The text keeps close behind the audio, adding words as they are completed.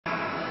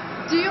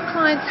Do your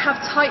clients have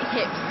tight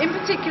hips, in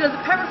particular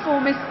the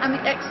piriformis and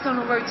the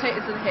external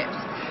rotators of the hips?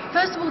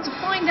 First of all, to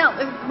find out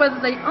whether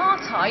they are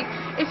tight,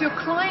 if your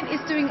client is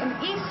doing an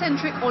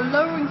eccentric or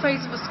lowering phase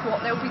of a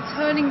squat, they'll be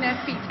turning their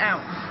feet out.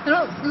 There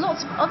are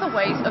lots of other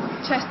ways of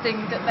testing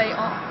that they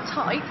are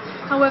tight,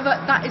 however,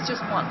 that is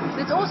just one.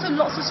 There's also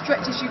lots of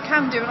stretches you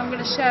can do, and I'm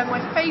going to share my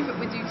favourite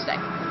with you today.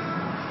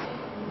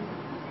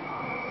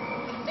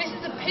 This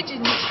is a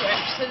pigeon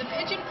stretch. So the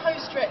pigeon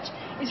pose stretch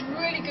is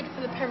really good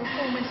for the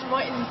piriformis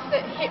right in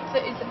the hip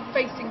that is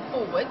facing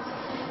forwards.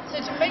 So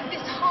to make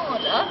this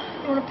harder,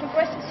 you want to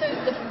progress it so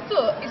that the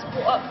foot is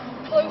brought up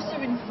closer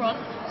in front,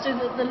 so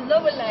that the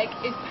lower leg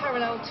is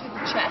parallel to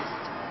the chest.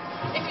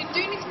 If you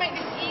do need to make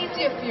this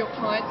easier for your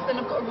clients, then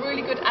I've got a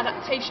really good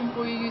adaptation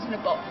for you using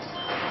a box.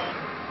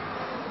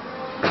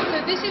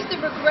 So this is the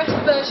regressed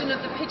version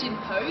of the pigeon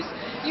pose.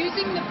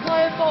 Using the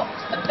plyo box,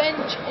 a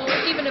bench or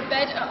even a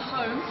bed at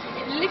home,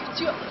 it lifts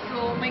you up the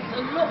floor, makes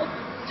a lot of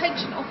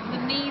tension off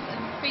the knees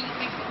and feet,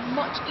 makes it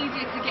much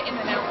easier to get in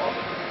and out of.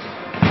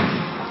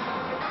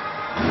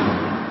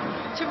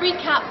 To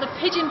recap, the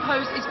pigeon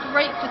pose is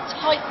great for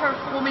tight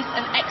piriformis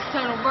and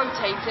external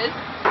rotators.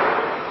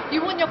 You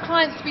want your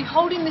clients to be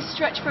holding this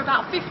stretch for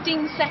about 15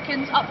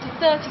 seconds up to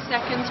 30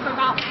 seconds for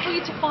about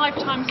 3 to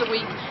 5 times a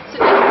week, so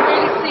that you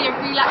really see a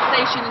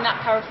relaxation in that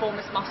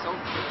piriformis muscle.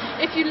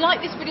 If you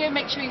like this video,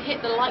 make sure you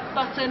hit the like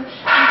button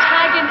and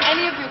tag in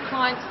any of your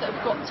clients that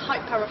have got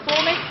tight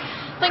piriformis.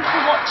 Thanks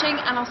for watching,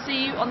 and I'll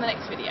see you on the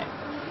next video.